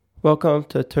Welcome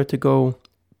to Turtigo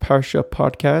Parsha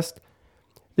podcast.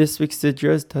 This week's Sidra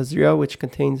is Tazria, which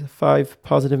contains 5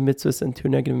 positive mitzvahs and 2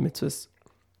 negative mitzvahs.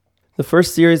 The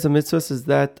first series of mitzvahs is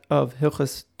that of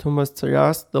Hilchas Tumas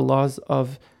Tzaras, the laws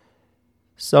of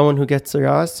someone who gets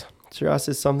Tzaras. Tzaras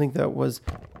is something that was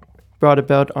brought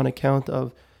about on account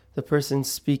of the person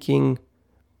speaking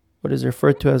what is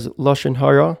referred to as Lashon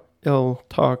Hara, ill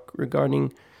talk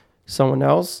regarding someone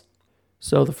else.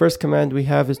 So the first command we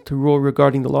have is to rule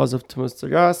regarding the laws of Tumas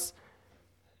Tzaras.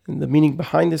 And the meaning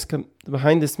behind this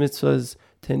mitzvah is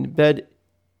to embed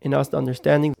in us the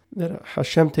understanding that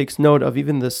Hashem takes note of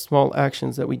even the small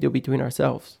actions that we do between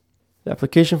ourselves. The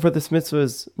application for this mitzvah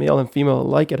is male and female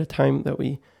alike at a time that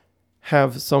we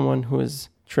have someone who is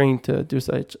trained to do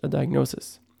such a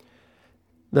diagnosis.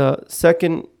 The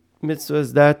second mitzvah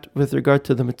is that with regard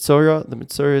to the mitzorah. The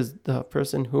mitzorah is the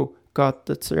person who got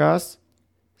the tzaras.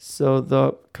 So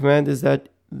the command is that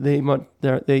they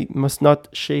must not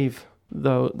shave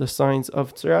the signs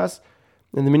of tzaras.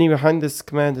 And the meaning behind this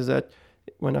command is that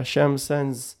when Hashem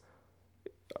sends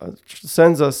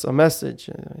us a message,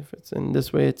 if it's in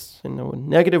this way, it's in a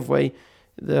negative way,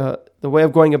 the way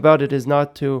of going about it is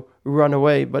not to run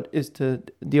away, but is to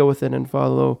deal with it and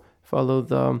follow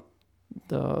the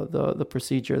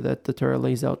procedure that the Torah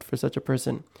lays out for such a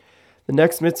person. The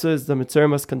next mitzvah is the mitzvah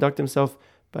must conduct himself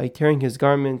by tearing his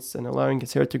garments and allowing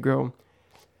his hair to grow.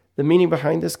 The meaning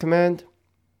behind this command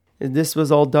is this was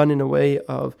all done in a way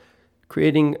of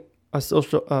creating a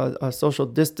social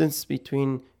distance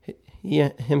between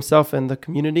himself and the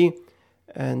community,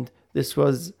 and this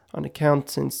was on account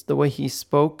since the way he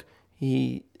spoke,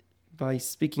 by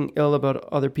speaking ill about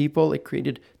other people, it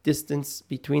created distance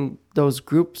between those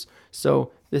groups.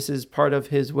 So this is part of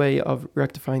his way of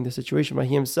rectifying the situation by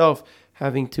himself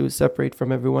having to separate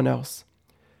from everyone else.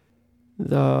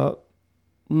 The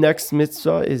next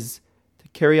mitzvah is to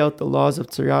carry out the laws of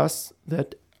tzaras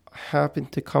that happen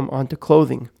to come onto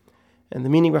clothing. And the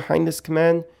meaning behind this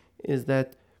command is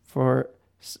that for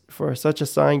such a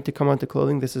sign to come onto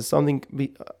clothing, this is something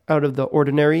out of the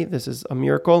ordinary. This is a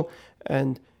miracle.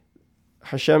 And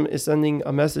Hashem is sending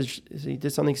a message. He did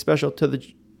something special to the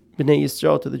Bnei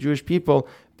Yisrael, to the Jewish people,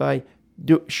 by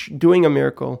doing a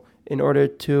miracle in order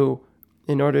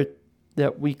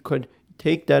that we could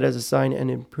take that as a sign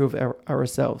and improve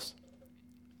ourselves.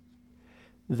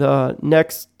 The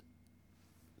next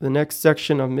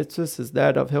section of mitzvahs is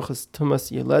that of Hilchas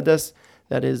Tumas Yeledes,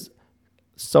 that is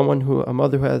a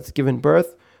mother who has given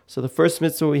birth. So the first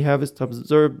mitzvah we have is to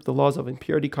observe the laws of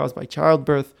impurity caused by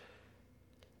childbirth.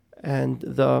 And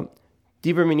the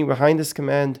deeper meaning behind this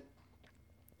command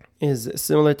is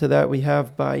similar to that we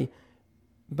have by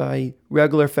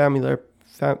regular family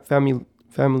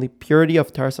purity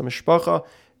of Taras HaMishpacha,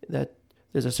 that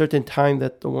there's a certain time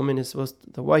that the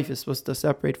wife is supposed to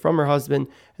separate from her husband,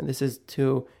 and this is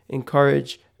to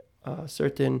encourage a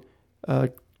certain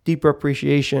deeper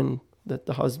appreciation that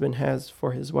the husband has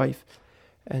for his wife.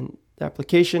 And the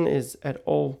application is at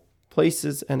all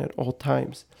places and at all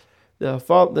times. The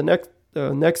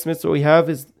next mitzvah we have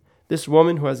is this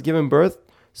woman who has given birth,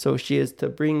 so she is to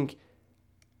bring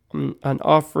an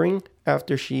offering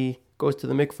after she goes to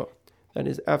the mikvah. That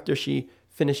is, after she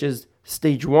finishes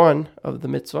stage 1 of the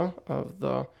mitzvah, of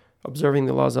the observing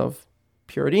the laws of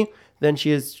purity, then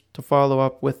she is to follow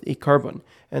up with a carbon.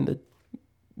 And the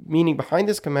meaning behind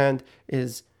this command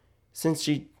is, since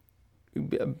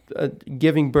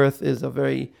giving birth is a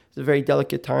very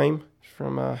delicate time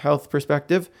from a health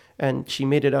perspective, and she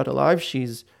made it out alive,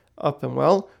 she's up and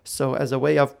well. So as a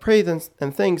way of praise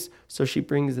and thanks, so she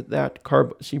brings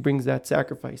that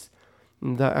sacrifice.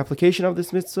 And the application of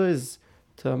this mitzvah is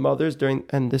to mothers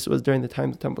and this was during the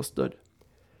time the temple stood.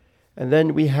 And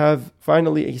then we have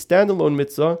finally a standalone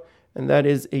mitzvah, and that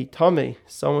is a tameh,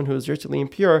 someone who is ritually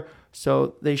impure.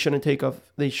 So they shouldn't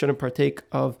partake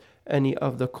of any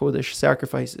of the kodesh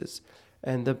sacrifices.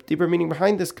 And the deeper meaning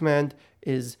behind this command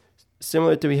is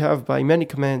similar to we have by many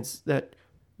commands that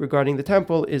regarding the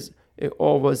temple, is it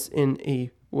all was in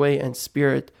a way and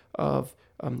spirit of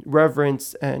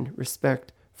reverence and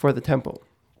respect for the temple.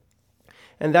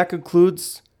 And that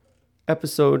concludes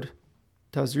episode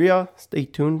Tazria. Stay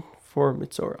tuned for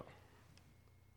Mitzorah.